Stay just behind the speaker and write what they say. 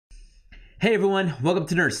Hey everyone, welcome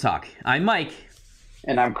to Nurse Talk. I'm Mike.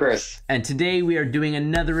 And I'm Chris. And today we are doing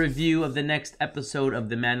another review of the next episode of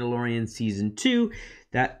The Mandalorian Season 2.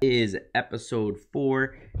 That is Episode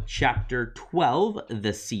 4, Chapter 12,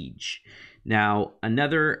 The Siege. Now,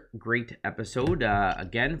 another great episode.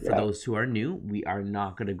 Again, for those who are new, we are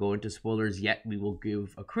not going to go into spoilers yet. We will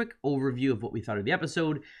give a quick overview of what we thought of the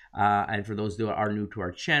episode. And for those who are new to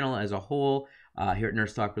our channel as a whole, here at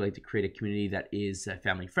Nurse Talk, we like to create a community that is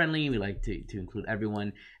family friendly. We like to include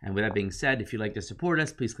everyone. And with that being said, if you'd like to support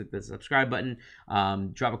us, please click the subscribe button,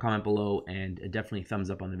 drop a comment below, and definitely thumbs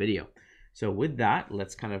up on the video. So with that,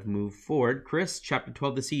 let's kind of move forward. Chris, Chapter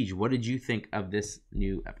 12, The Siege. What did you think of this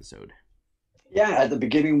new episode? Yeah, at the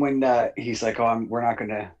beginning when he's like, "Oh, we're not going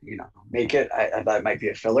to, make it," I thought it might be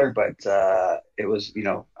a filler, but it was,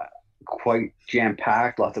 quite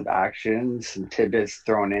jam-packed, lots of action, some tidbits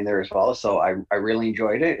thrown in there as well. So I really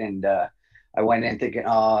enjoyed it, and I went in thinking,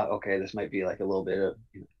 "Oh, okay, this might be like a little bit of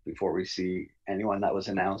before we see anyone that was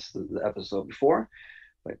announced the episode before."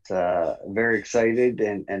 But very excited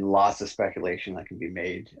and lots of speculation that can be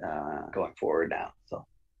made going forward now. So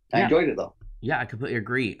I enjoyed it though. Yeah, I completely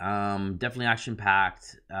agree. Definitely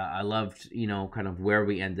action-packed. I loved, kind of where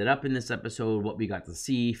we ended up in this episode, what we got to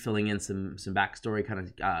see, filling in some backstory,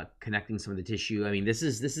 kind of connecting some of the tissue. I mean, this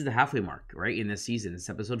is the halfway mark, right, in this season. It's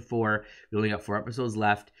episode 4. We only got 4 episodes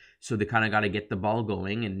left, so they kind of got to get the ball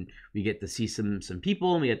going, and we get to see some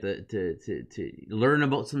people, and we get to learn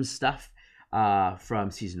about some stuff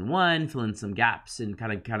from season 1, fill in some gaps, and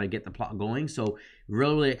kind of get the plot going. So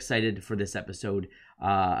really excited for this episode.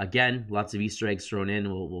 Again, lots of Easter eggs thrown in.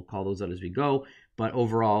 We'll call those out as we go. But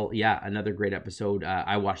overall, yeah, another great episode.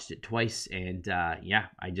 I watched it twice, and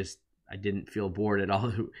I didn't feel bored at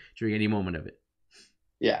all during any moment of it.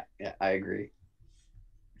 Yeah, I agree.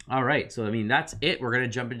 All right, so I mean that's it. We're gonna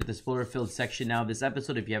jump into the spoiler-filled section now of this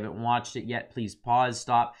episode. If you haven't watched it yet, please pause,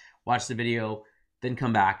 stop, watch the video, then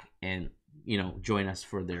come back and join us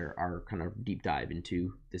for our kind of deep dive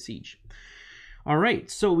into the siege. All right,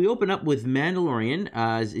 so we open up with Mandalorian.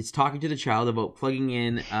 It's talking to the child about plugging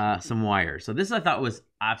in some wires. So this I thought was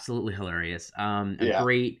absolutely hilarious. A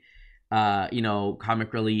great,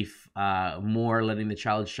 comic relief. More letting the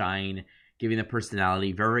child shine, giving the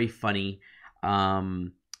personality. Very funny.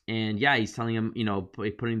 And yeah, he's telling him,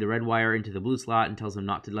 putting the red wire into the blue slot and tells him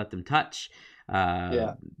not to let them touch.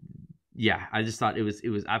 Yeah, I just thought it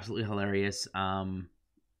was absolutely hilarious.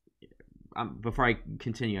 Before I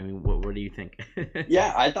continue, I mean, what do you think?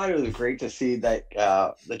 Yeah, I thought it was great to see that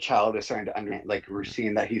the child is starting to understand. Like we're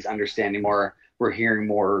seeing that he's understanding more. We're hearing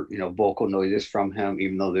more, vocal noises from him,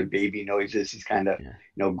 even though they're baby noises. He's kind of,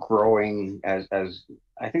 growing as.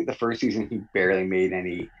 I think the first season he barely made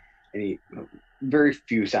any very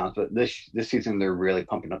few sounds, but this season they're really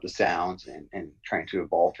pumping up the sounds and trying to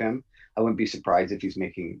evolve him. I wouldn't be surprised if he's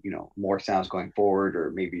making, more sounds going forward,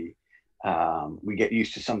 or maybe we get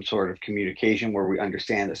used to some sort of communication where we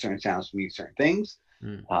understand that certain sounds mean certain things.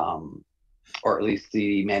 Or at least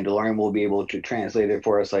the Mandalorian will be able to translate it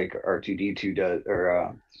for us, like R2D2 does,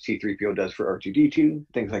 or C3PO does for R2D2,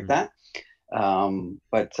 things like that.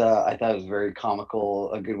 But I thought it was very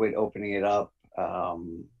comical, a good way to opening it up.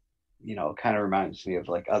 It kind of reminds me of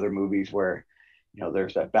like other movies where,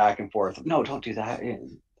 there's that back and forth of, no, don't do that,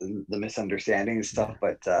 the misunderstanding and stuff.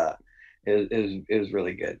 But it was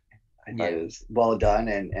really good. I thought it was well done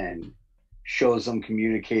and shows them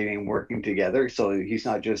communicating, working together. So he's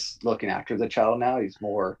not just looking after the child now, he's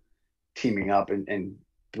more teaming up and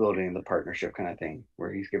building the partnership kind of thing,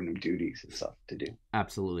 where he's giving them duties and stuff to do.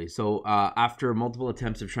 Absolutely. So after multiple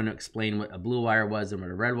attempts of trying to explain what a blue wire was and what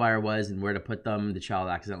a red wire was and where to put them, the child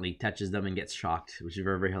accidentally touches them and gets shocked, which is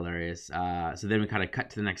very, very hilarious. So then we kind of cut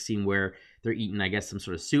to the next scene where they're eating, I guess, some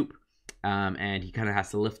sort of soup. And he kind of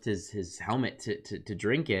has to lift his helmet to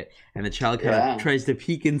drink it, and the child kind of tries to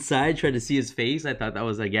peek inside, trying to see his face. I thought that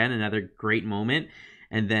was, again, another great moment.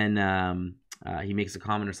 And then he makes a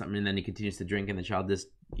comment or something, and then he continues to drink, and the child just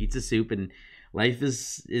eats the soup, and life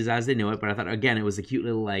is as they know it. But I thought, again, it was a cute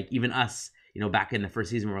little, like, even us, back in the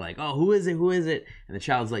first season, we're like, oh, who is it? And the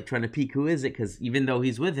child's like trying to peek, who is it? Because even though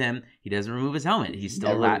he's with him, he doesn't remove his helmet. He's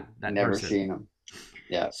still that never person. Seen him.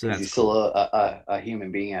 Yeah, so he's still a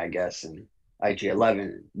human being, I guess, and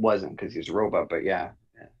IG-11 wasn't because he's a robot, but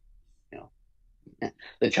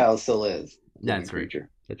the child still is. That's right.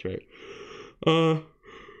 That's right.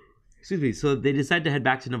 Excuse me. So they decide to head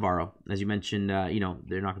back to Navarro. As you mentioned, they're not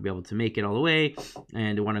going to be able to make it all the way,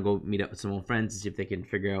 and they want to go meet up with some old friends and see if they can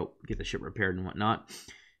figure out, get the ship repaired and whatnot.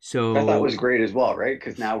 So I thought it was great as well, right?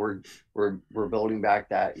 Because now we're building back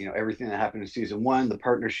that, everything that happened in season 1, the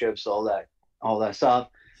partnerships, all that stuff.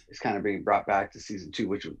 is kind of being brought back to season 2,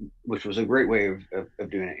 which was a great way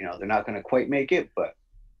of doing it. You know, they're not going to quite make it, but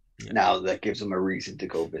now that gives them a reason to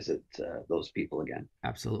go visit those people again.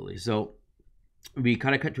 Absolutely. So we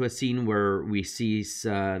kind of cut to a scene where we see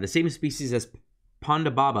the same species as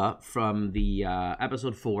Ponda Baba from the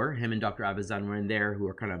episode 4. Him and Dr. Abazan were in there, who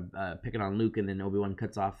are kind of picking on Luke, and then Obi-Wan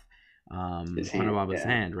cuts off Ponda Baba's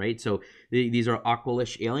hand, right? So these are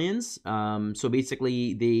Aqualish aliens. So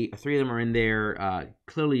basically, the 3 of them are in there,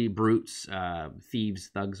 clearly brutes, thieves,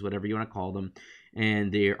 thugs, whatever you want to call them.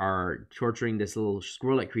 And they are torturing this little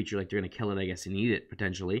squirrel-like creature, like they're going to kill it, I guess, and eat it,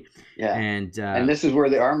 potentially. Yeah. And this is where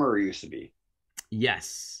the armorer used to be.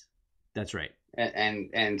 Yes, that's right.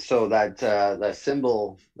 And so that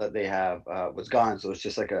symbol that they have was gone. So it's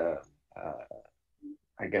just like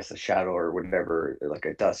I guess a shadow or whatever, like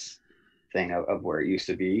a dust thing of where it used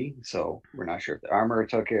to be. So we're not sure if the armorer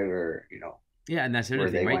took it or, you know. Yeah, and that's the where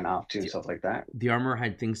other thing, they right? went off to and stuff like that. The armorer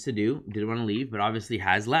had things to do, didn't want to leave, but obviously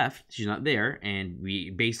has left. She's not there, and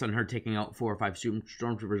we, based on her taking out 4 or 5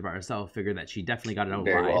 stormtroopers by herself, figured that she definitely got it out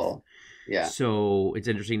Very alive. well. Yeah. So it's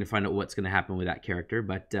interesting to find out what's going to happen with that character.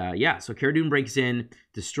 But yeah, so Cara Dune breaks in,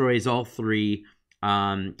 destroys all 3,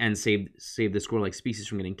 and save the squirrel-like species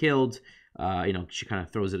from getting killed. You know, she kind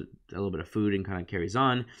of throws it a little bit of food and kind of carries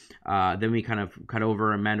on. Then we kind of cut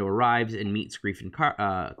over, and Mando arrives and meets Greef and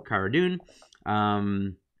Cara Dune.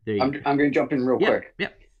 I'm going to jump in real quick.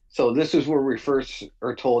 Yep. So this is where we first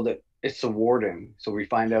are told that it's the warden. So we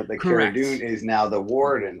find out that Cara Dune is now the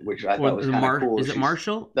warden, which I thought was kind of cool. Is it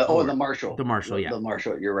Marshall? The Marshall. The Marshall, yeah. The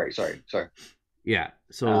Marshall. You're right. Sorry. Yeah.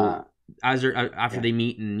 So after they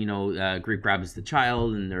meet, and you know, Greef grabs the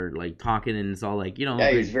child, and they're like talking, and it's all like, you know.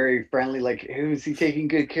 Yeah, he's very friendly. Like, who's he taking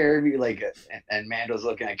good care of you? Like, and Mando's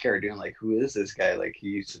looking at Cara Dune like, who is this guy? Like, he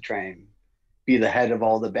used to try and be the head of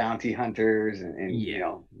all the bounty hunters and you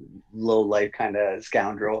know, low life kind of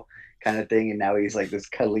scoundrel kind of thing, and now he's like this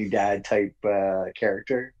cuddly dad type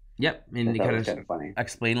character. Yep, and they kind of funny.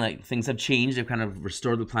 Explain like things have changed. They've kind of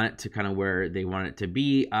restored the planet to kind of where they want it to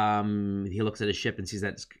be. He looks at his ship and sees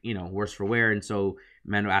that it's, you know, worse for wear, and so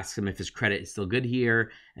Mando asks him if his credit is still good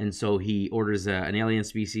here, and so he orders an alien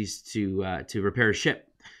species to repair his ship.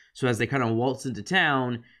 So as they kind of waltz into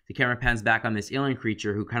town, the camera pans back on this alien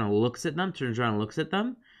creature who kind of looks at them, turns around and looks at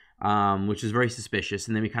them, which is very suspicious.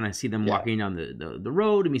 And then we kind of see them walking down the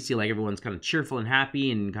road, and we see like everyone's kind of cheerful and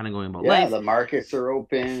happy and kind of going about life. Yeah, the markets are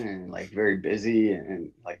open and like very busy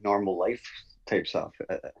and like normal life type stuff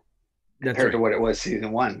compared to what it was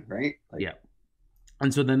season 1, right? Like, yeah.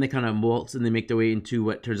 And so then they kind of waltz and they make their way into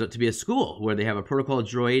what turns out to be a school where they have a protocol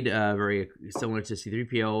droid, very similar to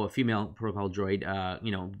C-3PO, a female protocol droid,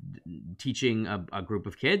 you know, teaching a group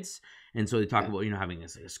of kids. And so they talk about, you know, having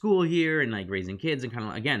a school here and like raising kids and kind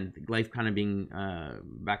of, again, life kind of being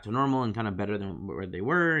back to normal and kind of better than where they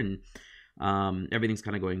were. And everything's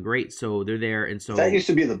kind of going great. So they're there. And so that used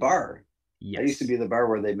to be the bar. Yes. That used to be the bar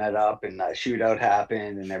where they met up and that shootout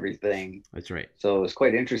happened and everything. That's right. So it was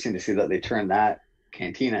quite interesting to see that they turned that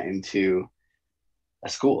cantina into a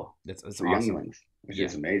school. That's for awesome. younglings, which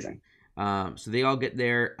is amazing. So they all get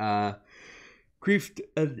there. Greef,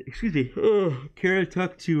 Cara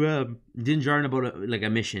talked to Din Djarin about a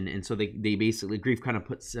mission, and so they basically, Greef kind of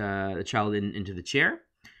puts the child into the chair,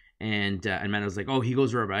 and Mando's like, oh, he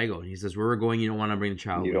goes wherever I go, and he says, where we're going, you don't want to bring the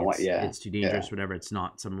child. You don't want, it's too dangerous, whatever. It's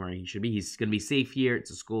not somewhere he should be. He's gonna be safe here. It's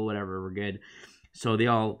a school, whatever. We're good. So they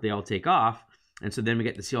all take off. And so then we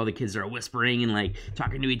get to see all the kids that are whispering and like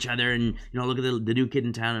talking to each other and, you know, look at the new kid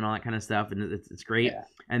in town and all that kind of stuff. And it's great. Yeah.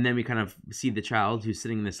 And then we kind of see the child who's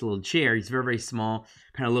sitting in this little chair. He's very, very small,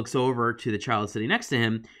 kind of looks over to the child sitting next to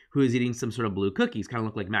him who is eating some sort of blue cookies, kind of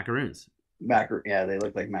look like macaroons. Yeah, they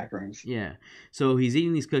look like macaroons. Yeah. So he's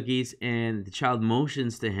eating these cookies and the child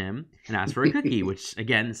motions to him and asks for a cookie, which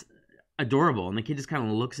again is adorable. And the kid just kind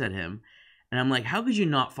of looks at him. And I'm like, how could you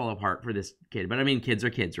not fall apart for this kid? But I mean, kids are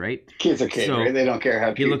kids, right? Kids are kids, so right? They don't care how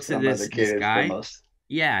cute he looks at this guy. Most.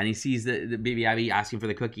 Yeah, and he sees the baby Abby asking for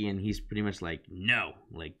the cookie, and he's pretty much like, no,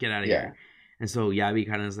 like, get out of here. And so Yabi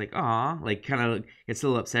kind of is like, aw, like kind of gets a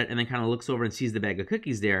little upset, and then kind of looks over and sees the bag of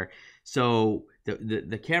cookies there. So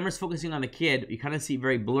the camera's focusing on the kid. You kind of see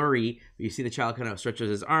very blurry, but you see the child kind of stretches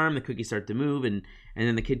his arm, the cookies start to move, and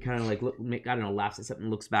then the kid kind of like, laughs at something,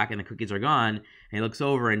 looks back, and the cookies are gone. And he looks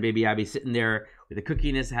over, and baby Abby's sitting there with a cookie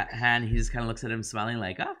in his hand. He just kind of looks at him smiling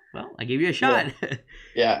like, oh, well, I gave you a shot.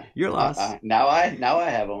 Yeah. You're lost. Now I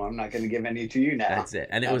have them. I'm not going to give any to you now. That's it.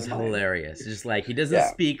 And it was hilarious. It's just like, he doesn't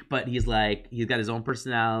speak, but he's like, he's got his own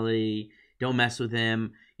personality. Don't mess with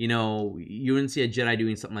him. You know, you wouldn't see a Jedi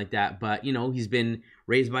doing something like that, but, you know, he's been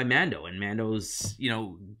raised by Mando, and Mando's, you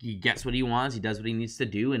know, he gets what he wants, he does what he needs to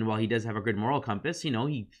do, and while he does have a good moral compass, you know,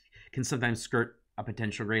 he can sometimes skirt a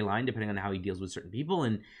potential gray line depending on how he deals with certain people.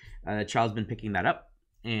 And the child's been picking that up.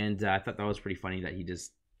 And I thought that was pretty funny that he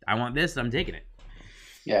just, I want this, I'm taking it.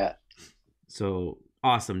 Yeah. So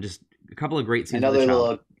awesome. Just a couple of great scenes. Another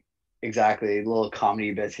little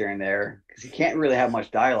comedy bits here and there, because he can't really have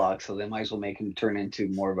much dialogue, so they might as well make him turn into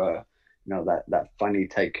more of a, that funny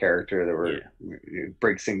type character that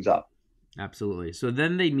breaks things up. Absolutely. So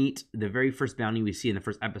then they meet the very first bounty we see in the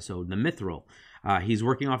first episode, the Mithril. He's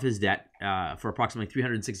working off his debt for approximately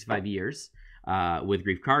 365 years with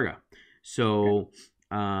Grief Karga. So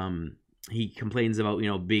he complains about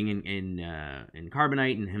being in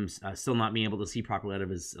carbonite and him still not being able to see properly out of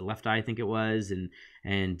his left eye, I think it was, and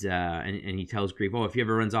he tells Grief, if he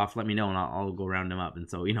ever runs off, let me know and I'll go round him up, and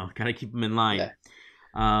so kind of keep him in line. Yeah.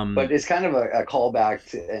 But it's kind of a callback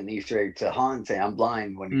to an Easter egg to Han saying I'm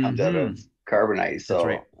blind when he comes out of carbonite. So, that's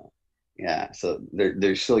right. Yeah, so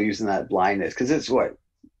they're still using that blindness because it's what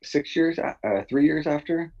 3 years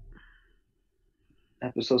after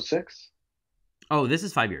episode 6. Oh, this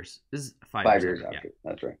is 5 years. This is 5 years after. Yeah.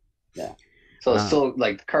 That's right. Yeah. So it's still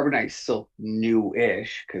like carbonite's still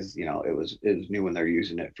new-ish because it was new when they're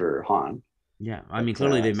using it for Han. Yeah, I mean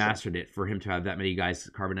clearly they mastered it for him to have that many guys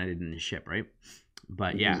carbonated in his ship, right?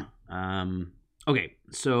 But yeah. Okay,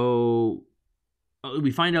 so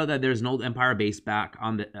we find out that there's an old Empire base back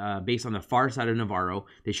on the base on the far side of Navarro.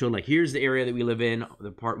 They showed like here's the area that we live in,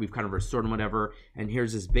 the part we've kind of restored and whatever, and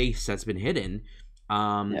here's this base that's been hidden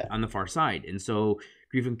on the far side. And so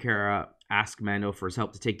Grief and Kara ask Mando for his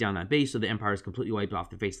help to take down that base, so the Empire is completely wiped off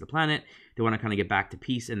the face of the planet. They want to kind of get back to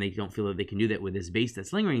peace, and they don't feel that they can do that with this base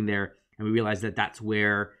that's lingering there. And we realize that that's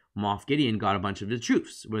where Moff Gideon got a bunch of the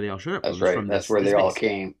troops, where they all showed up. That's right. That's where they all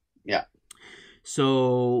came. Yeah.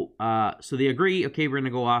 So they agree. Okay, we're gonna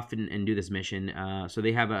go off and do this mission. So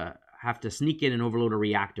they have to sneak in and overload a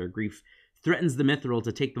reactor. Grief threatens the Mithril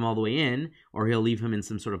to take them all the way in, or he'll leave him in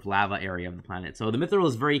some sort of lava area of the planet. So the Mithril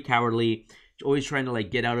is very cowardly, always trying to like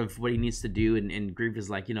get out of what he needs to do. And Grief is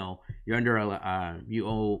like, you're under you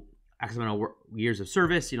owe X amount of years of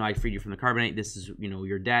service. I freed you from the carbonite. This is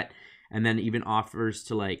your debt. And then even offers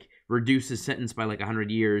to like reduce his sentence by like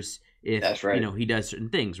 100 years if that's right. He does certain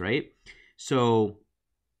things, right? So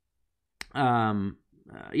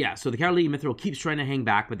so the cowardly Mithril keeps trying to hang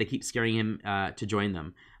back, but they keep scaring him to join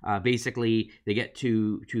them. Basically, they get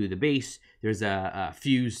to the base. There's a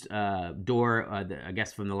fused door, I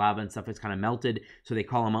guess from the lava and stuff. It's kind of melted, so they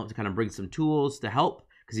call him out to kind of bring some tools to help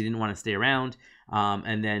because he didn't want to stay around.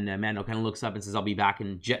 And then Mando kind of looks up and says, "I'll be back,"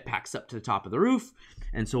 and jetpacks up to the top of the roof.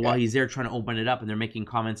 And so while he's there trying to open it up, and they're making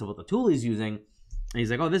comments about the tool he's using, and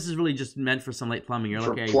he's like, "Oh, this is really just meant for some light plumbing." You're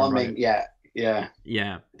for like, plumbing,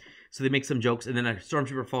 yeah. So they make some jokes, and then a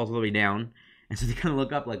stormtrooper falls all the way down, and so they kind of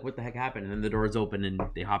look up like, "What the heck happened?" And then the doors open, and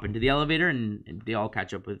they hop into the elevator, and they all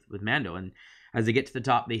catch up with Mando. And as they get to the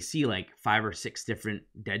top, they see like 5 or 6 different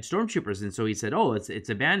dead stormtroopers. And so he said, "Oh, it's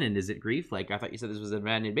abandoned. Is it, Grief? Like I thought you said this was an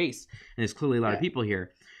abandoned base, and there's clearly a lot of people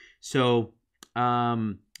here." So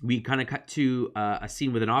we kind of cut to a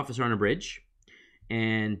scene with an officer on a bridge,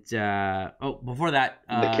 and before that,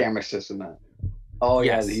 the camera system. Oh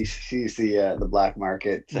yes. Yeah, he sees the black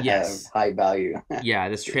market have high value.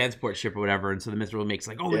 This transport ship or whatever, and so the Mithril makes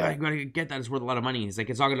like, we gotta get that. It's worth a lot of money. He's like,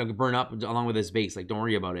 it's all gonna burn up along with this base. Like, don't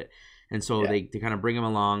worry about it. And so they kind of bring him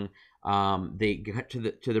along. They get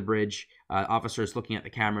to the bridge. Officer's looking at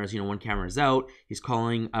the cameras. One camera is out. He's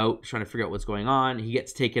calling out, trying to figure out what's going on. He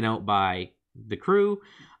gets taken out by the crew,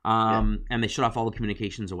 and they shut off all the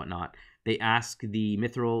communications and whatnot. They ask the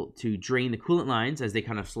Mithril to drain the coolant lines as they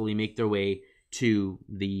kind of slowly make their way to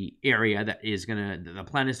the area that is the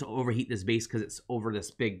plan is to overheat this base because it's over this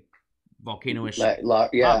big volcano-ish lava.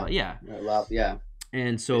 Yeah.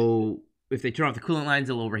 And so if they turn off the coolant lines,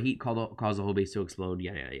 it'll overheat, cause the whole base to explode,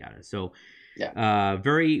 yada yada. So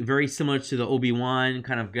very, very similar to the Obi-Wan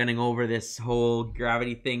kind of gunning over this whole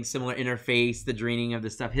gravity thing, similar interface, the draining of the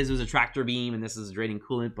stuff. His was a tractor beam and this is draining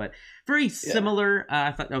coolant, but very similar.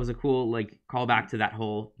 I thought that was a cool like callback to that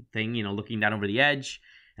whole thing, looking down over the edge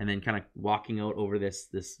and then kind of walking out over this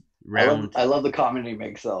round. I love the comment he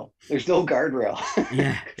makes though. There's no guardrail.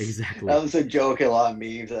 Yeah, exactly. That was a joke in a lot of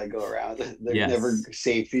memes that go around. There's never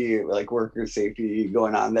safety, like worker safety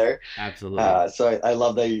going on there. Absolutely. So I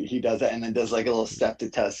love that he does that and then does like a little step to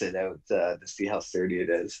test it out to see how sturdy it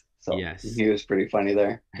is. So he was pretty funny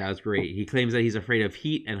there. That was great. He claims that he's afraid of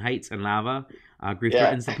heat and heights and lava. Grief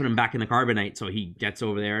threatens to put him back in the carbonite, so he gets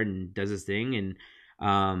over there and does his thing. And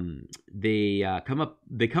they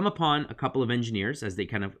come upon a couple of engineers as they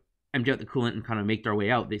kind of empty out the coolant and kind of make their way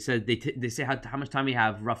out. They said they say how much time we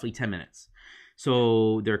have, roughly 10 minutes.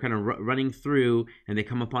 So they're kind of running through, and they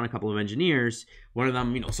come upon a couple of engineers. One of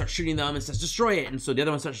them, starts shooting them and says, "Destroy it!" And so the other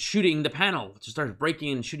one starts shooting the panel, just starts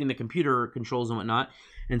breaking and shooting the computer controls and whatnot.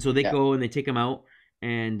 And so they go and they take him out,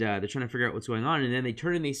 and they're trying to figure out what's going on. And then they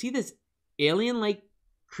turn and they see this alien-like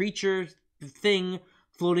creature thing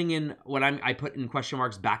floating in what I put in question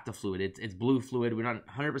marks back to fluid. It's blue fluid. We're not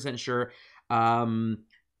 100% sure.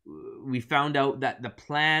 We found out that the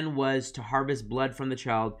plan was to harvest blood from the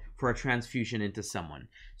child for a transfusion into someone.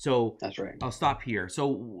 So that's right. I'll stop here.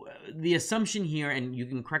 So the assumption here, and you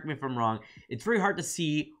can correct me if I'm wrong, it's very hard to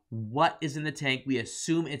see what is in the tank. We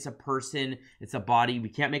assume it's a person, it's a body. We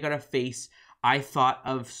can't make out a face. I thought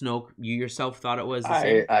of Snoke. You yourself thought it was the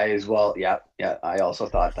same? I as well. Yeah. I also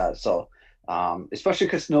thought that. So, especially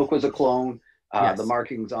because Snoke was a clone. Yes. The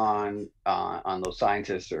markings on those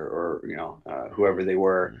scientists or whoever they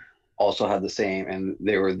were also had the same, and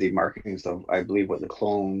they were the markings of, I believe, what the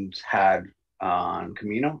clones had on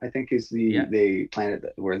Camino, I think is the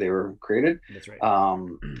planet where they were created. That's right.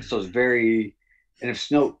 So it's very, and if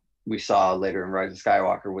Snoke we saw later in Rise of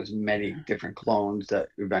Skywalker was many different clones that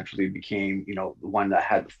eventually became, the one that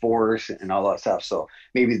had the Force and all that stuff. So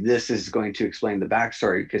maybe this is going to explain the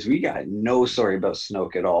backstory, because we got no story about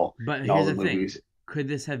Snoke at all. But here's the thing. Could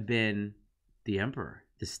this have been the Emperor?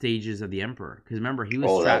 The stages of the Emperor? Because remember, he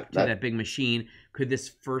was strapped to that big machine. Could this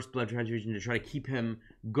first blood transfusion to try to keep him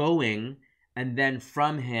going, and then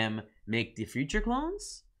from him make the future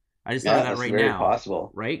clones? I just thought of that right now.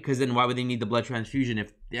 Possible. Right? Because then why would they need the blood transfusion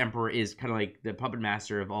if the Emperor is kind of like the puppet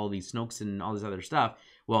master of all these Snokes and all this other stuff?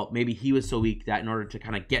 Well, maybe he was so weak that in order to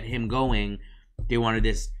kind of get him going, they wanted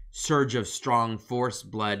this surge of strong Force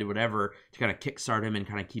blood or whatever to kind of kickstart him and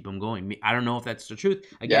kind of keep him going. I don't know if that's the truth.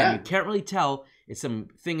 Again, you can't really tell. It's some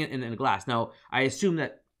thing in a glass. Now, I assume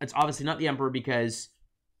that it's obviously not the Emperor, because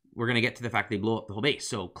we're going to get to the fact they blow up the whole base.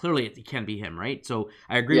 So clearly it can't be him, right? So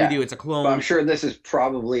I agree with you. It's a clone. But I'm sure this is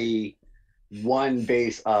probably one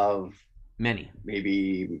base of many.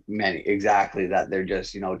 Maybe many. Exactly. That they're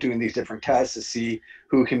just, doing these different tests to see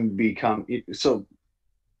who can become. So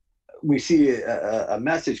we see a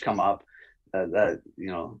message come up that,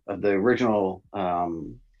 of the original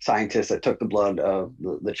scientists that took the blood of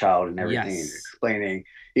the child and everything, explaining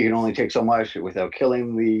you can only take so much without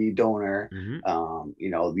killing the donor.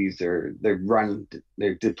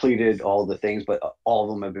 They've depleted all the things, but all of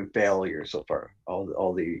them have been failures so far.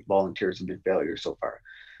 All the volunteers have been failures so far.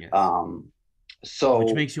 So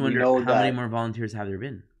which makes you wonder, how many more volunteers have there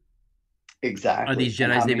been? Exactly. Are these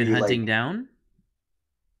Jedis they've been hunting down?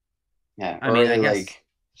 Yeah. I guess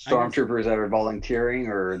stormtroopers that are volunteering,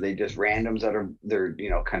 or are they just randoms that they're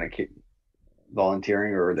kind of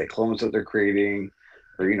volunteering, or are they clones that they're creating,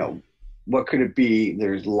 or what could it be?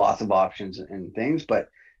 There's lots of options and things, but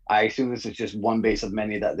I assume this is just one base of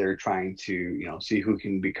many that they're trying to see who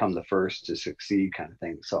can become the first to succeed, kind of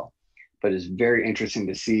thing. So, but it's very interesting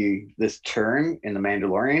to see this turn in the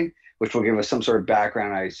Mandalorian, which will give us some sort of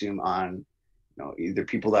background, I assume, on either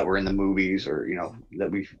people that were in the movies or that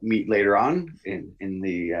we meet later on in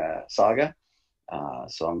the saga.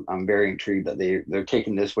 So I'm very intrigued that they're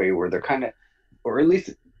taking this way, where they're kind of, or at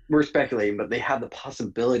least we're speculating, but they have the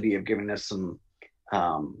possibility of giving us some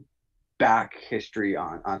back history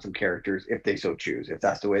on some characters if they so choose. If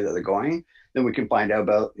that's the way that they're going, then we can find out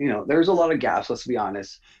about, there's a lot of gaps, let's be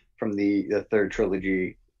honest, from the third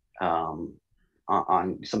trilogy on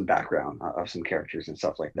some background of some characters and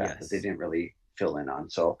stuff like that that they didn't really fill in on.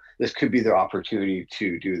 So this could be their opportunity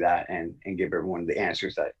to do that and give everyone the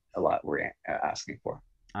answers that a lot were asking for.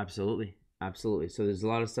 Absolutely. So there's a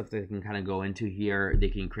lot of stuff that they can kind of go into here. They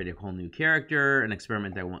can create a whole new character, an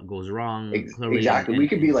experiment that goes wrong. Exactly. We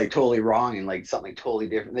could be like totally wrong and like something totally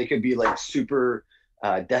different. They could be like super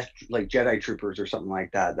death, like Jedi troopers or something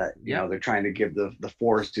like that they're trying to give the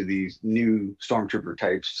Force to these new stormtrooper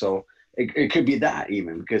types. So it could be that,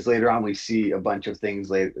 even because later on we see a bunch of things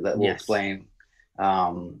that will explain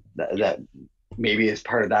that maybe it's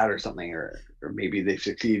part of that or something, or maybe they've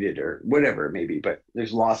succeeded or whatever it may be, but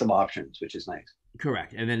there's lots of options, which is nice.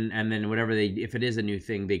 Correct. And then whatever if it is a new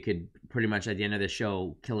thing, they could pretty much at the end of the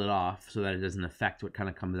show kill it off so that it doesn't affect what kind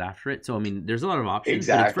of comes after it. So I mean, there's a lot of options.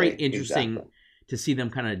 But it's very interesting to see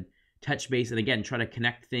them kind of touch base and again try to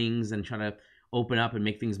connect things and try to open up and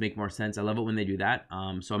make things make more sense. I love it when they do that.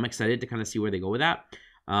 So I'm excited to kind of see where they go with that.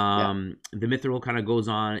 The Mithril kind of goes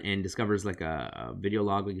on and discovers like a video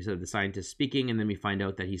log, like you said, of the scientist speaking, and then we find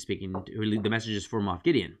out that he's speaking the message is for Moff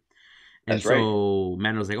Gideon. And that's so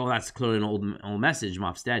Mando's like, oh, that's clearly an old message.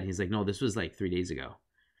 Moff's dead. He's like, no, this was like 3 days ago.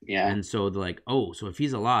 Yeah. And so they're like, oh, so if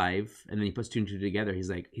he's alive, and then he puts two and two together, he's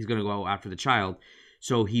like, he's gonna go after the child.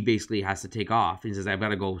 So he basically has to take off. He says, I've got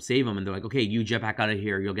to go save him. And they're like, okay, you jetpack out of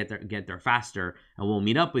here. You'll get there faster, and we'll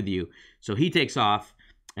meet up with you. So he takes off,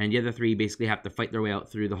 and the other three basically have to fight their way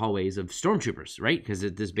out through the hallways of stormtroopers, right? Because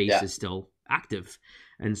this base is still active.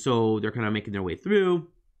 And so they're kind of making their way through.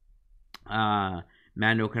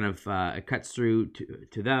 Mando kind of cuts through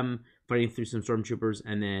to them, fighting through some stormtroopers,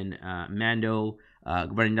 and then Mando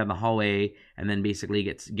running down the hallway, and then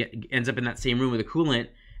basically ends up in that same room with the coolant,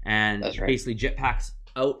 and basically jetpacks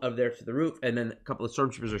out of there to the roof, and then a couple of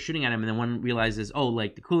stormtroopers are shooting at him, and then one realizes, oh,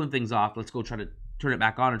 like the coolant thing's off, let's go try to turn it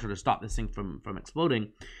back on and try to stop this thing from exploding.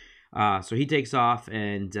 So he takes off,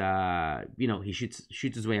 and he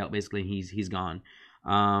shoots his way out. Basically, he's gone.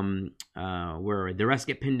 Where the rest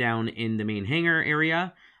get pinned down in the main hangar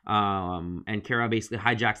area. And Kara basically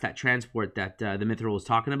hijacks that transport that the Mithril was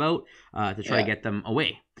talking about to try to get them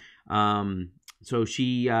away. So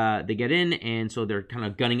they get in, and so they're kind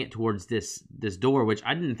of gunning it towards this door, which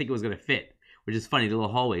I didn't think it was going to fit, which is funny, the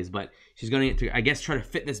little hallways, but she's gunning it to, I guess, try to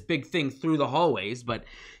fit this big thing through the hallways, but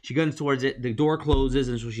she guns towards it, the door closes,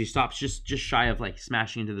 and so she stops just shy of like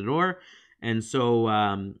smashing into the door. And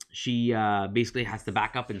so she basically has to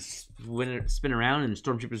back up and spin around, and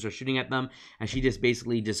stormtroopers are shooting at them. And she just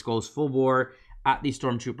basically goes full bore at these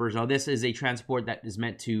stormtroopers. Now, this is a transport that is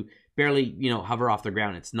meant to barely, hover off the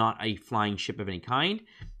ground. It's not a flying ship of any kind.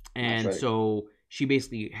 And so she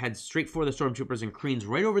basically heads straight for the stormtroopers and careens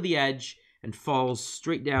right over the edge and falls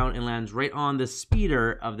straight down and lands right on the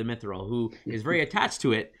speeder of the Mithril, who is very attached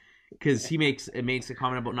to it because he makes a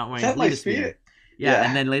comment about not wanting to leave the speeder. Yeah,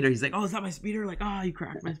 and then later he's like, oh, is that my speeder? Like, oh, you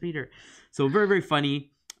cracked my speeder. So very, very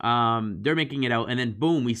funny. They're making it out, and then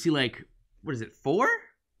boom, we see like, what is it, 4?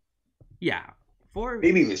 Yeah, 4?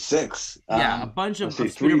 Maybe even 6. Yeah, a bunch of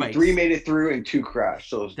speeder bikes. 3 made it through and 2 crashed,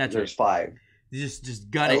 so there's 5.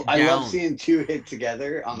 Just gun it down. I love seeing 2 hit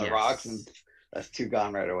together on the rocks, and that's 2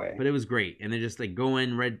 gone right away. But it was great. And they're just like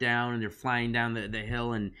going right down, and they're flying down the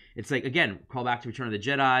hill. And it's like, again, call back to Return of the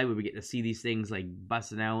Jedi, where we get to see these things like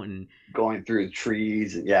busting out and going through the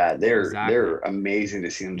trees. Yeah, they're amazing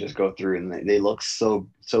to see them just go through, and they look so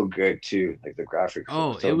good too. Like the graphics.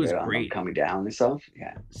 Oh, so it was good great coming down and stuff.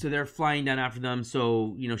 Yeah. So they're flying down after them.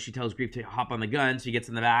 So she tells Grief to hop on the gun. So he gets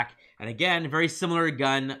in the back. And again, very similar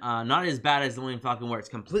gun, not as bad as the Millennium Falcon, where it's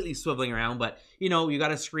completely swiveling around. But you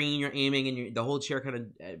got a screen, you're aiming, and the whole chair kind of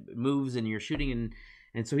moves, and you're shooting.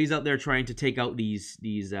 And so he's out there trying to take out these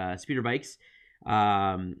speeder bikes.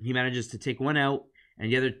 He manages to take one out,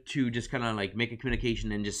 and the other 2 just kind of like make a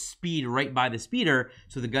communication and just speed right by the speeder,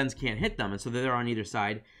 so the guns can't hit them. And so they're on either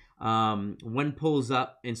side. One pulls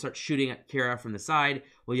up and starts shooting at Kara from the side,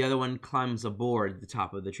 while the other one climbs aboard the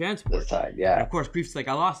top of the transport. The side, yeah. And of course, Grief's like,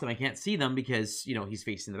 I lost them. I can't see them because, he's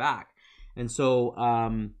facing the back. And so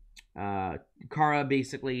Kara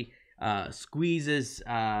basically squeezes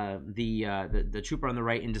the trooper on the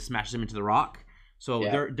right and just smashes him into the rock. So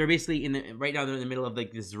they're basically right now they're in the middle of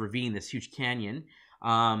like this ravine, this huge canyon.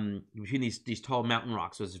 Between these tall mountain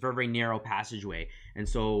rocks. So it's a very, very narrow passageway. And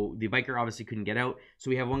so the biker obviously couldn't get out. So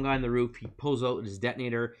we have one guy on the roof. He pulls out his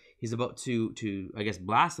detonator. He's about to I guess,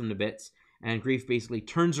 blast them to bits. And Grief basically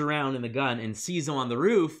turns around in the gun and sees him on the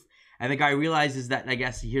roof. And the guy realizes that, I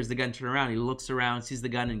guess, he hears the gun turn around. He looks around, sees the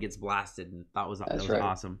gun, and gets blasted. And that was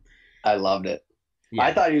awesome. I loved it. Yeah.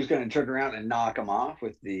 I thought he was going to turn around and knock him off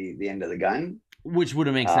with the end of the gun. Which would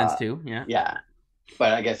have made sense, too. Yeah. Yeah.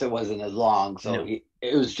 But I guess it wasn't as long, so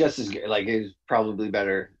it was just as good. Like, it was probably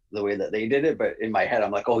better the way that they did it. But in my head,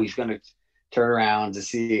 I'm like, oh, he's going to turn around to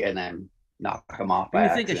see and then knock him off by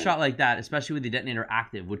accident. I think a shot like that, especially with the detonator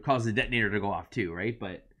active, would cause the detonator to go off too, right?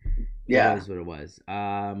 But yeah, that is what it was.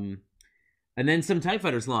 And then some TIE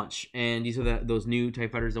fighters launch, and these are those new TIE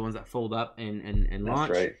fighters, the ones that fold up and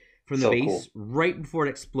launch from the base right before it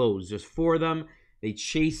explodes. There's 4 of them. They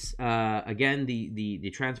chase again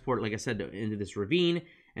the transport, like I said, into this ravine,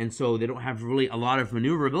 and so they don't have really a lot of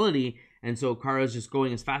maneuverability. And so Kara's just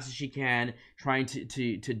going as fast as she can, trying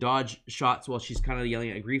to dodge shots while she's kind of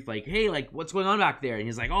yelling at Grief, like, "Hey, like, what's going on back there?" And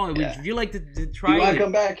he's like, "Oh, would you like to try? You want to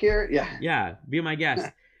come back here? Yeah, be my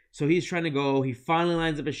guest." So he's trying to go. He finally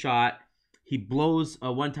lines up a shot. He blows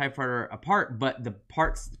one TIE fighter apart, but the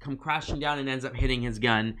parts come crashing down and ends up hitting his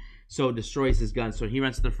gun. So it destroys his gun. So he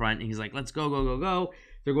runs to the front and he's like, let's go, go, go, go.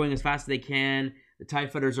 They're going as fast as they can. The TIE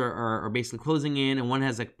fighters are basically closing in, and one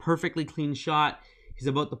has a perfectly clean shot. He's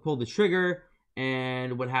about to pull the trigger,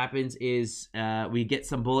 and what happens is we get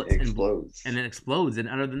some bullets and then explodes. And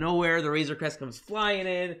out of nowhere, the Razor Crest comes flying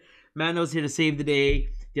in. Mando's here to save the day.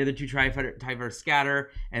 The other 2 TIE fighters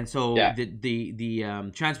scatter, and so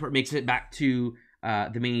the transport makes it back to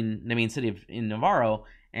the main city in Navarro.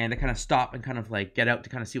 and they kind of stop and kind of like get out to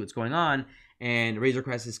kind of see what's going on. And Razor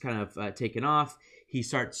Crest is kind of taken off. He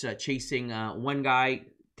starts chasing one guy,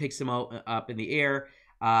 takes him out up in the air,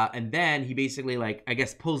 and then he basically like I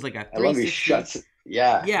guess pulls like a 360. I love he shuts.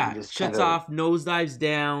 Yeah, shuts off, nosedives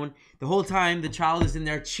down. The whole time the child is in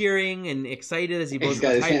there cheering and excited as he blows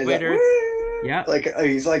the TIE fighter. Yeah,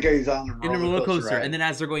 he's on a roller coaster. And then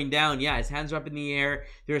as they're going down, his hands are up in the air.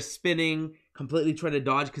 They're spinning, completely trying to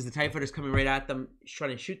dodge because the TIE fighter's coming right at them,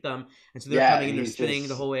 trying to shoot them. And so they're coming and they're spinning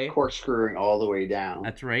the whole way. Corkscrewing all the way down.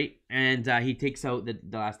 That's right. And he takes out the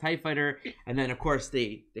last TIE fighter. And then, of course,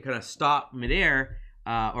 they kind of stop midair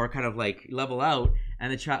or kind of like level out.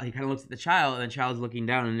 And he kind of looks at the child, and the child's looking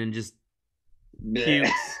down and then just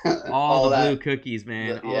pukes all the blue cookies,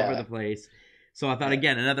 man, all over the place. So I thought,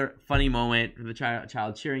 again, another funny moment for the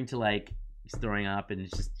child cheering to like he's throwing up, and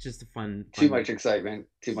it's just a fun. Too much excitement,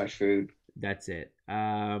 too much food. That's it.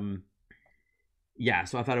 Yeah,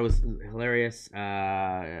 so I thought it was hilarious.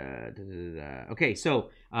 Okay, so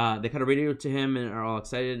they kind of radio to him and are all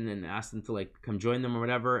excited and asked him to like come join them or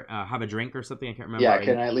whatever, have a drink or something. I can't remember. Yeah,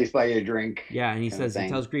 can I at least buy you a drink? Yeah, and he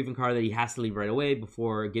tells Grief and Carr that he has to leave right away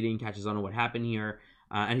before Gideon catches on to what happened here.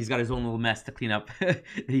 And he's got his own little mess to clean up.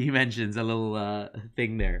 He mentions a little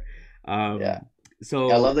thing there.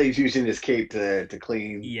 So I love that he's using his cape to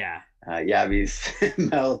clean. Yavi's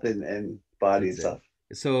mouth and body and stuff.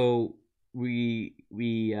 So so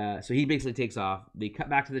he basically takes off. They cut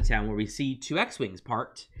back to the town where we see 2 X-Wings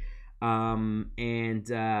parked.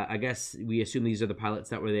 And I guess we assume these are the pilots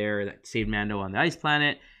that were there that saved Mando on the ice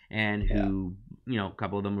planet and who, a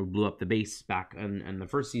couple of them who blew up the base back in the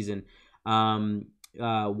first season.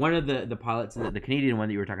 One of the pilots, the Canadian one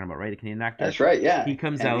that you were talking about, right? The Canadian actor. That's right. Yeah, he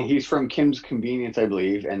comes out. He's from Kim's Convenience, I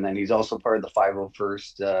believe, and then he's also part of the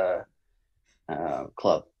 501st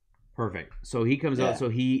club. Perfect. So he comes out. So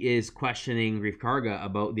he is questioning Grief Karga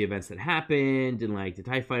about the events that happened and like the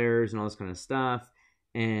TIE fighters and all this kind of stuff.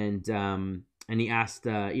 And he asked,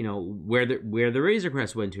 where the Razor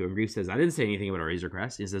Crest went to. And Grief says, I didn't say anything about a Razor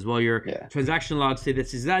Crest. He says, well, your transaction logs say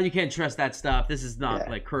this. He says, you can't trust that stuff. This is not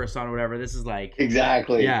like Coruscant or whatever. This is like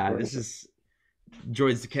exactly. Yeah, this is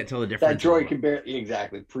droids can't tell the difference. That droid can barely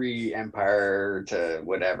pre-Empire to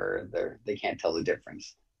whatever. They can't tell the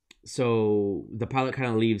difference. So the pilot kind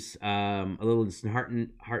of leaves a little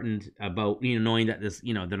disheartened about knowing that this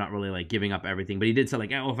they're not really like giving up everything, but he did say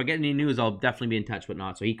like, if I get any news I'll definitely be in touch, but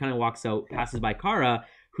not. So he kind of walks out, passes by Kara,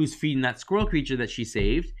 who's feeding that squirrel creature that she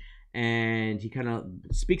saved, and he kind of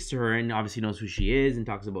speaks to her and obviously knows who she is and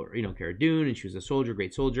talks about Cara Dune, and she was a soldier,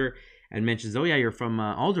 great soldier, and mentions, oh yeah, you're from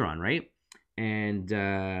Alderaan, right? And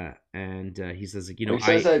he says, he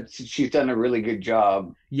says that she's done a really good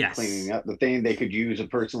job cleaning up the thing. They could use a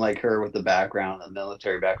person like her with the background, the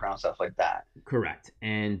military background, stuff like that. Correct.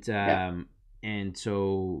 And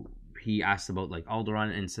so he asks about like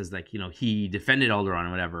Alderaan and says like, he defended Alderaan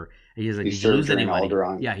or whatever. And he's like, did you lose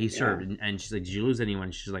anyone? Yeah, he served. And she's like, did you lose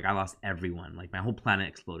anyone? She's like, I lost everyone. Like my whole planet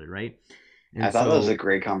exploded, right? And I thought that was a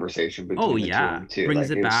great conversation between the two of them too.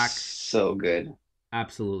 Brings it back. So good.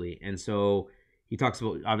 Absolutely. And so he talks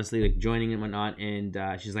about obviously like joining and whatnot, and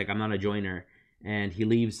she's like, I'm not a joiner. And he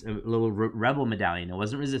leaves a little rebel medallion. It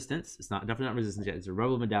wasn't resistance. It's definitely not resistance yet. It's a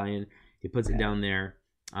rebel medallion. He puts it down there.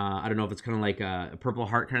 I don't know if it's kind of like a Purple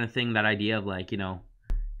Heart kind of thing, that idea of like, you're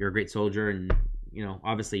a great soldier, and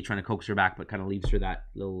obviously trying to coax her back, but kind of leaves her that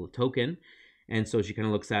little token. And so she kind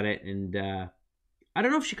of looks at it, and I don't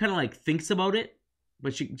know if she kind of like thinks about it,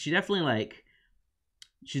 but she definitely like,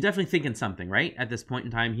 she's definitely thinking something, right? At this point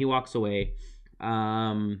in time, he walks away.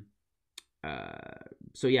 So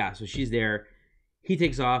she's there. He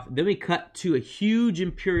takes off. Then we cut to a huge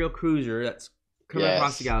Imperial cruiser that's coming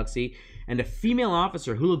across the galaxy, and a female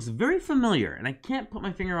officer who looks very familiar. And I can't put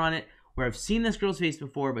my finger on it, where I've seen this girl's face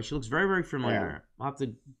before, but she looks very, very familiar. Yeah. I'll have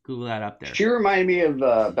to Google that up there. She reminded me of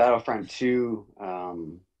Battlefront 2,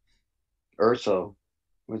 Urso.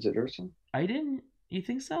 Was it Urso? I didn't. You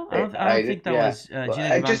think so? I don't think that was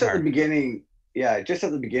Gina just at the beginning. Yeah, just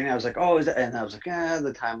at the beginning, I was like, "Oh, is that?" And I was like,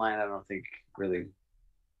 the timeline I don't think really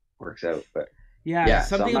works out." But something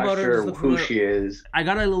so I'm about not her sure who she is. I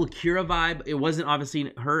got a little Kira vibe. It wasn't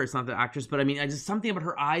obviously her. It's not the actress, but I mean, just something about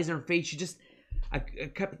her eyes and her face. She just, I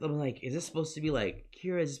kept. I'm like, is this supposed to be like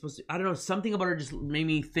Kira? Is it supposed to? I don't know. Something about her just made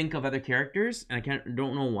me think of other characters, and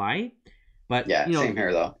don't know why. But same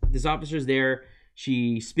here though. This officer's there.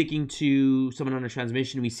 She's speaking to someone on a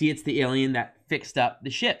transmission. We see it's the alien that fixed up the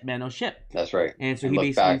ship, Mando's ship. That's right. And so he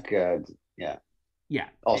basically back,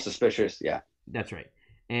 all suspicious. Yeah, that's right.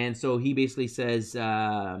 And so he basically says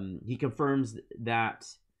he confirms that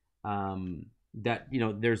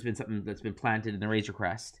there's been something that's been planted in the Razor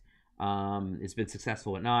Crest, It's been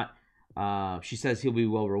successful, whatnot. She says he'll be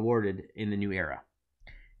well rewarded in the new era.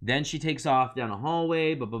 Then she takes off down a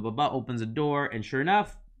hallway, opens a door, and sure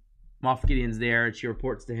enough, Moff Gideon's there, and she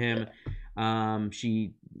reports to him.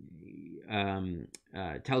 She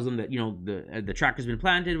tells him that, you know, the tracker's been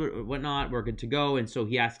planted, whatnot, we're good to go. And so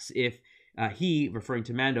he asks if he, referring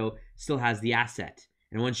to Mando, still has the asset.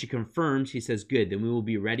 And when she confirms, he says, good, then we will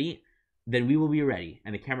be ready. And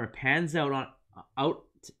the camera pans out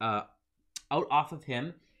off of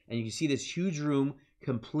him, and you can see this huge room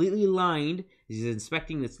completely lined. He's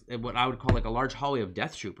inspecting this, what I would call like a large hallway of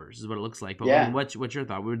death troopers, is what it looks like. But yeah. What's your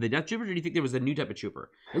thought? Were they death troopers, or do you think there was a new type of trooper?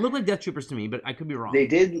 It looked like death troopers to me, but I could be wrong. They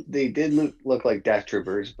did look like death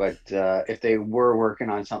troopers, but if they were working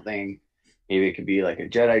on something, maybe it could be like a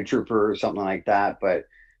Jedi trooper or something like that. But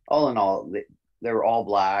all in all, they were all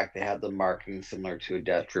black. They had the marking similar to a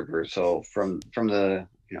death trooper. So from the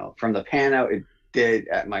pan out, it did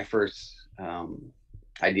at my first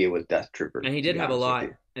idea was death troopers. And he did have a lot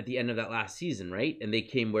at the end of that last season, right? And they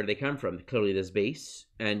came where they come from, clearly this base.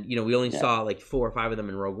 And, you know, we only saw like 4 or 5 of them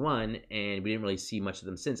in Rogue One, and we didn't really see much of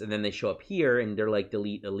them since. And then they show up here, and they're like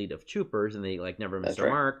the elite of troopers, and they like never missed a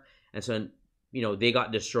mark. And so, you know, they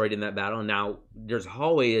got destroyed in that battle, and now there's a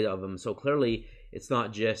hallway of them. So clearly it's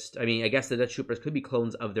not just, I mean, I guess the Death Troopers could be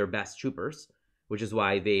clones of their best troopers, which is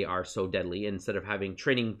why they are so deadly. Instead of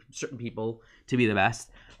training certain people to be the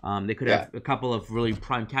best, they could have a couple of really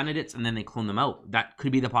prime candidates, and then they clone them out. That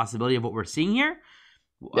could be the possibility of what we're seeing here.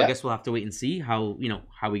 I guess we'll have to wait and see how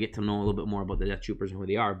we get to know a little bit more about the Death Troopers and who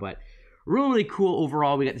they are. But really cool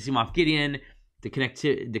overall. We got to see Moff Gideon, the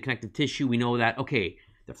connective tissue. We know that, okay,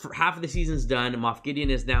 half of the season's done. Moff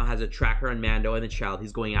Gideon now has a tracker on Mando and the child.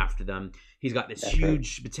 He's going after them. He's got this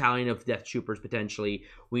huge battalion of Death Troopers potentially.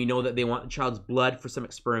 We know that they want the child's blood for some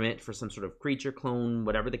experiment, for some sort of creature clone,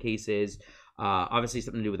 whatever the case is. Obviously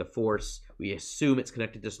something to do with the Force. We assume it's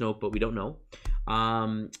connected to Snoke, but we don't know.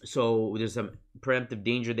 So there's some preemptive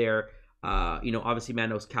danger there. Obviously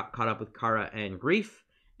Mando's caught up with Cara and Greef,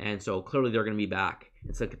 and so clearly they're going to be back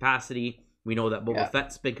in some capacity. We know that Boba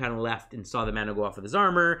Fett's been kind of left and saw the Mando go off with his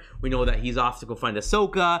armor. We know that he's off to go find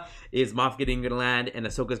Ahsoka. Is Moff Gideon going to land, and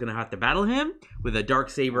Ahsoka's going to have to battle him with a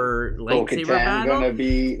darksaber, lightsaber battle? Going to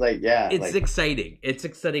be it's exciting. It's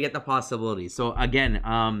exciting at the possibility. So again,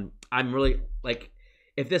 I'm really like,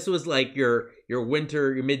 if this was like your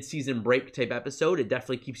winter, your mid-season break type episode, it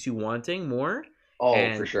definitely keeps you wanting more. Oh,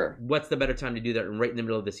 and for sure. What's the better time to do that right in the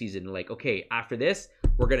middle of the season? Like, okay, after this,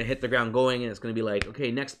 we're going to hit the ground going, and it's going to be like,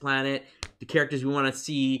 okay, next planet, the characters we want to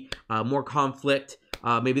see, more conflict.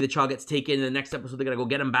 Maybe the child gets taken in the next episode, they're going to go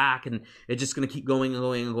get him back, and it's just going to keep going and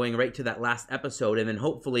going and going right to that last episode. And then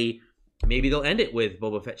hopefully, maybe they'll end it with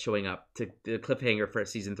Boba Fett showing up to the cliffhanger for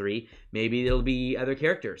season 3. Maybe there'll be other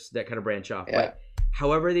characters that kind of branch off. Yeah. But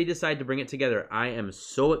however they decide to bring it together, I am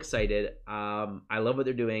so excited. I love what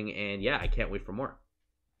they're doing, and I can't wait for more.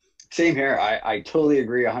 Same here. I totally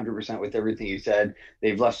agree 100% with everything you said.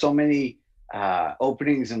 They've left so many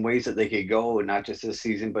openings and ways that they could go, not just this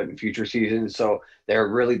season, but in future seasons. So they're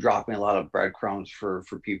really dropping a lot of breadcrumbs for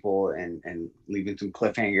people and leaving some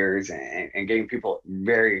cliffhangers and getting people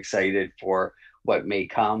very excited for what may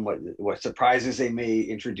come, what surprises they may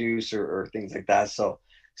introduce or things like that. So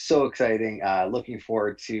exciting. Looking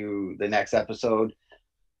forward to the next episode.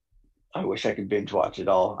 I wish I could binge watch it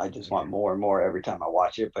all. I just want more and more every time I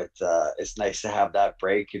watch it. But it's nice to have that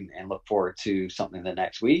break and look forward to something the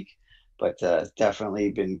next week. But it's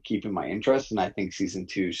definitely been keeping my interest. And I think season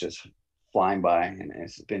 2 is just flying by. And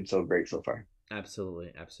it's been so great so far.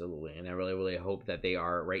 Absolutely. Absolutely. And I really, really hope that they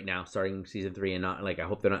are right now starting season 3 and not I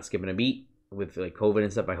hope they're not skipping a beat with COVID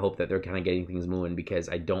and stuff. I hope that they're kind of getting things moving, because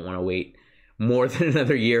I don't want to wait more than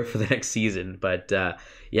another year for the next season. But I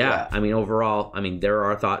mean, overall, there are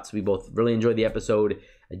our thoughts. We both really enjoyed the episode.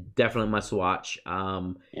 A definitely must watch.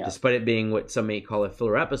 Despite it being what some may call a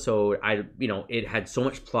filler episode, it had so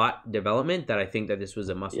much plot development that I think that this was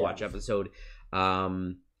a must watch episode.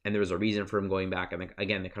 And there was a reason for him going back. And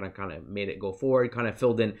again, they kind of made it go forward, kind of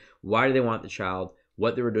filled in why do they want the child,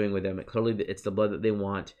 what they were doing with them. Clearly, it's the blood that they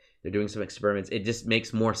want. They're doing some experiments. It just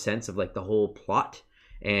makes more sense of the whole plot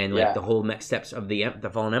and the whole next steps of the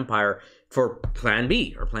Fallen Empire for Plan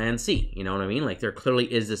B or Plan C. You know what I mean? There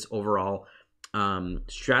clearly is this overall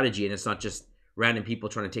strategy, and it's not just random people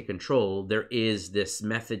trying to take control. There is this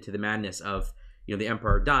method to the madness of the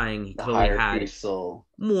Emperor dying. He clearly had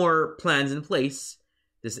more plans in place.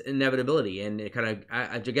 This inevitability, and it kind of,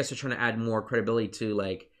 I guess, they're trying to add more credibility to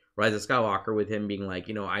Rise of Skywalker with him being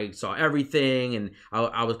I saw everything, and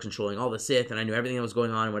I was controlling all the Sith, and I knew everything that was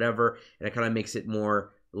going on and whatever. And it kind of makes it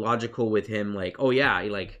more logical with him,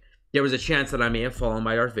 there was a chance that I may have fallen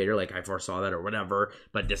by Darth Vader, like I foresaw that or whatever.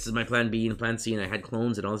 But this is my plan B and plan C, and I had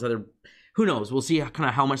clones and all this other. Who knows? We'll see kind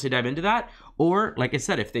of how much they dive into that. Or, like I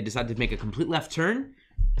said, if they decide to make a complete left turn,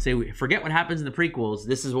 say forget what happens in the prequels.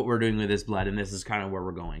 This is what we're doing with this blood, and this is kind of where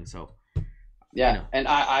we're going. So, yeah, you know. and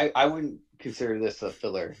I wouldn't consider this a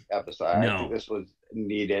filler episode. No. I think this was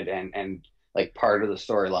needed and like part of the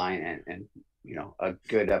storyline and you know, a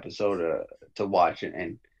good episode to watch,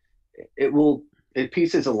 and it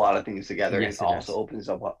pieces a lot of things together, Yes, and also opens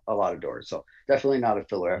up a lot of doors. So definitely not a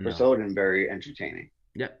filler episode, and very entertaining.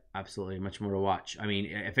 Yep, absolutely. Much more to watch. I mean,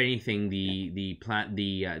 if anything, the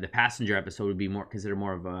passenger episode would be considered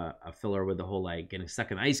more of a filler, with the whole like getting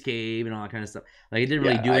stuck in the ice cave and all that kind of stuff. Like it didn't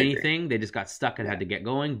really do anything. They just got stuck and had to get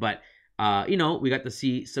going. But you know, we got to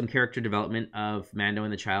see some character development of Mando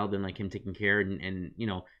and the child, and like him taking care, and you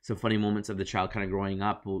know, some funny moments of the child kind of growing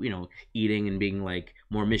up, you know, eating and being like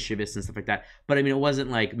more mischievous and stuff like that. But I mean, it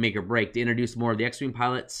wasn't like make or break. They introduced more of the X-Wing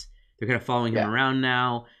pilots. They're kind of following him around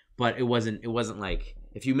now, but it wasn't like,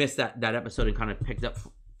 if you missed that episode and kind of picked up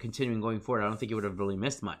continuing going forward, I don't think you would have really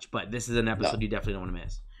missed much. But this is an episode you definitely don't want to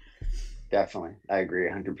miss. Definitely. I agree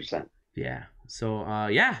 100%. Yeah. So,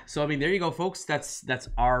 So, I mean, there you go, folks. That's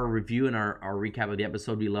our review and our recap of the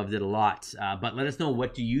episode. We loved it a lot. But let us know,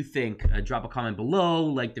 what do you think? Drop a comment below,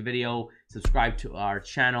 like the video, subscribe to our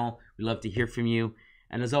channel. We love to hear from you.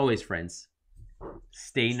 And as always, friends,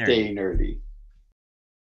 stay nerdy. Stay nerdy.